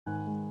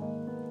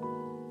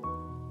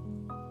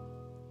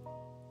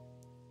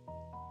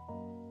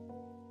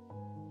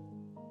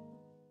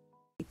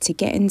to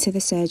get into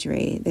the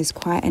surgery, there's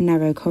quite a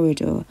narrow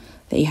corridor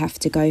that you have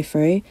to go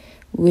through,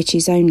 which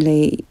is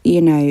only,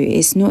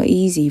 it's not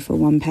easy for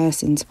one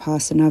person to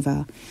pass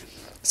another.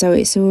 So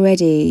it's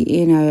already,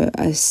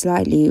 a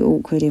slightly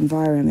awkward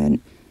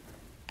environment.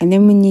 And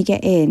then when you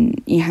get in,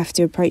 you have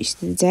to approach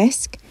the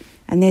desk,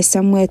 and there's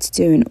somewhere to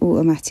do an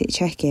automatic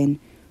check-in,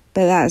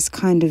 but that's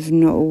kind of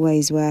not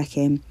always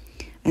working.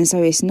 And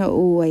so it's not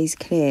always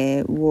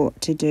clear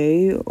what to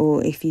do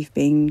or if you've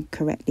been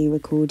correctly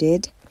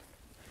recorded.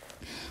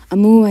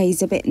 I'm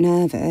always a bit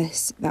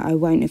nervous that I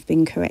won't have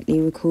been correctly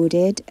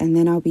recorded, and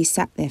then I'll be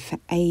sat there for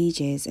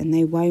ages and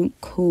they won't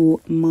call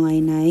my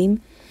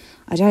name.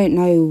 I don't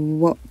know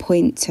what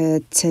point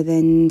to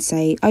then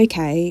say,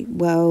 okay,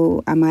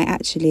 well, am I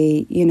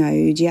actually, do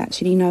you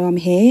actually know I'm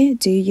here?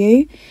 Do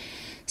you?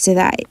 So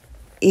that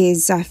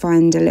is, I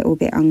find, a little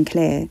bit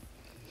unclear.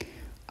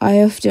 I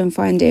often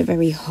find it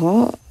very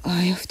hot.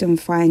 I often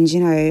find,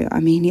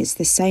 it's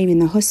the same in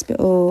the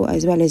hospital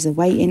as well as the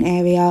waiting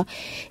area.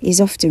 It's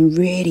often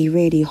really,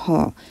 really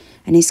hot.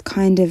 And it's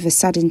kind of a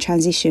sudden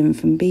transition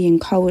from being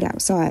cold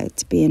outside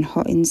to being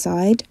hot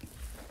inside.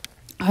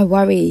 I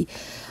worry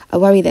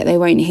that they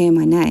won't hear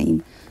my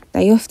name.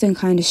 They often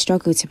kind of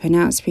struggle to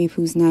pronounce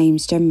people's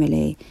names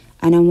generally.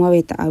 And I'm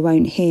worried that I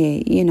won't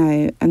hear,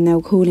 and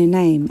they'll call a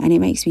name and it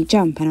makes me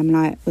jump. And I'm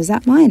like, was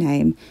that my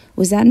name?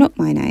 Was that not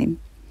my name?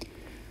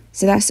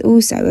 So that's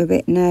also a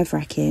bit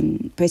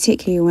nerve-wracking,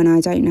 particularly when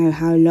I don't know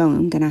how long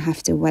I'm going to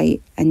have to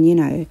wait.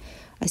 And,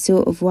 I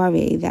sort of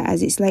worry that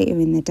as it's later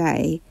in the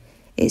day,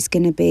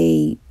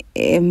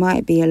 it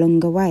might be a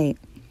longer wait.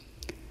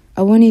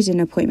 I wanted an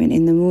appointment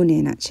in the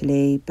morning,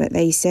 actually, but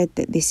they said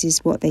that this is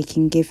what they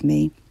can give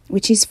me,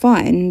 which is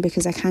fine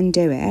because I can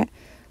do it.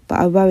 But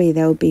I worry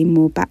there'll be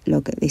more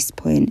backlog at this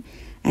point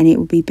and it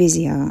will be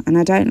busier. And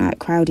I don't like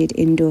crowded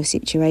indoor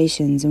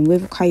situations, and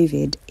with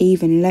COVID,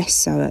 even less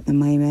so at the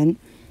moment.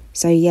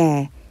 So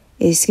yeah,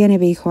 it's going to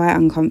be quite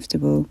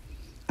uncomfortable.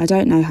 I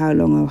don't know how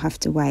long I'll have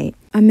to wait.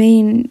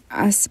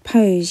 I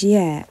suppose,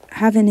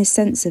 having a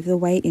sense of the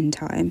waiting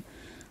time.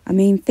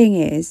 Thing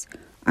is,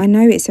 I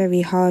know it's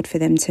very hard for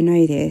them to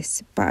know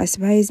this, but I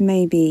suppose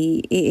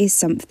maybe it is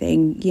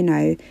something,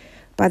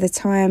 by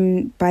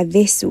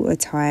this sort of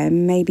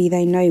time, maybe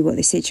they know what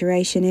the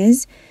situation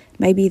is.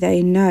 Maybe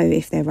they know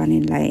if they're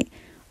running late.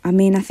 I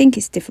think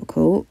it's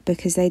difficult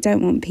because they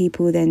don't want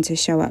people then to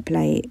show up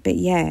late. But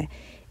yeah,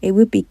 it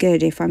would be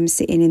good if I'm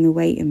sitting in the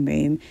waiting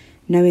room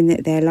knowing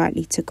that they're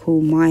likely to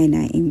call my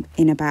name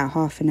in about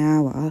half an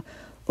hour,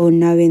 or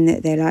knowing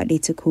that they're likely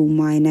to call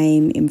my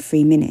name in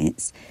 3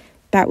 minutes.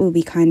 That will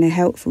be kind of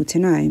helpful to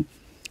know.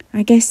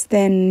 I guess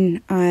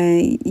then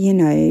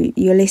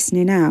you're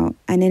listening out,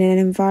 and in an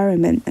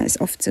environment that's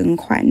often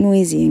quite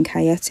noisy and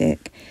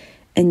chaotic.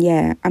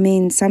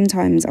 And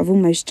sometimes I've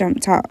almost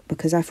jumped up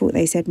because I thought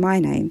they said my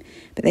name,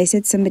 but they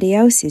said somebody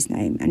else's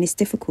name, and it's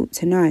difficult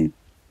to know.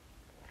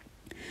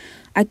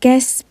 I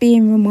guess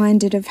being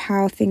reminded of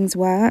how things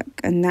work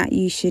and that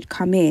you should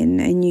come in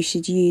and you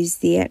should use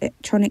the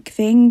electronic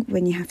thing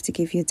when you have to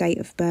give your date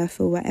of birth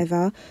or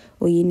whatever,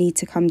 or you need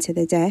to come to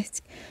the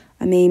desk.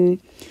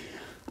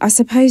 I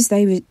suppose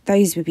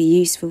those would be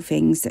useful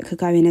things that could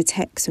go in a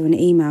text or an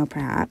email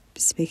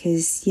perhaps,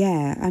 because I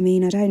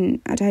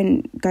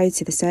don't go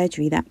to the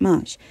surgery that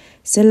much,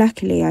 so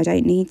luckily I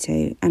don't need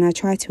to, and I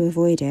try to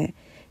avoid it.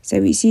 So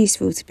it's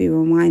useful to be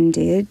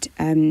reminded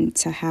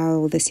to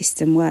how the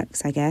system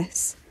works, I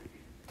guess.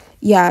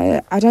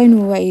 Yeah, I don't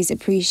always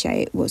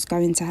appreciate what's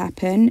going to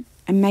happen,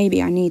 and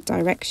maybe I need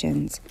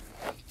directions.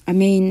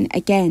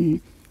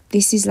 Again,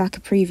 this is like a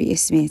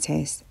previous smear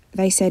test.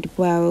 They said,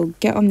 well,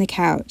 get on the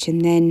couch,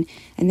 and then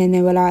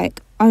they were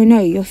like, oh no,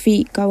 your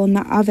feet go on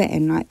the other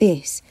end like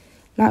this.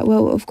 Like,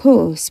 well, of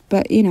course,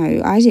 but,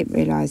 I didn't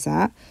realise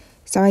that.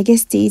 So I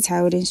guess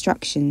detailed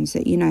instructions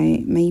that,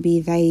 maybe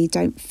they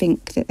don't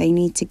think that they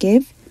need to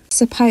give.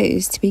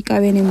 Supposed to be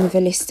going in with a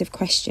list of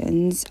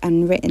questions,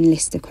 and written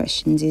list of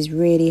questions is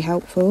really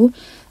helpful.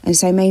 And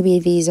so maybe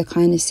these are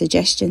kind of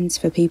suggestions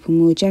for people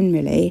more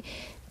generally,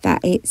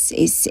 that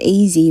it's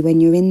easy when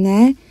you're in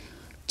there,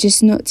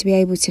 just not to be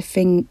able to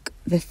think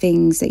the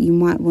things that you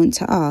might want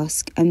to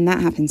ask. And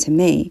that happened to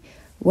me.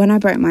 When I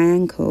broke my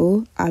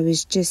ankle, I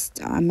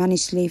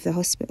managed to leave the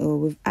hospital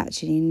with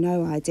actually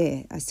no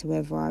idea as to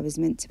whether I was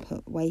meant to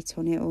put weight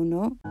on it or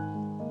not.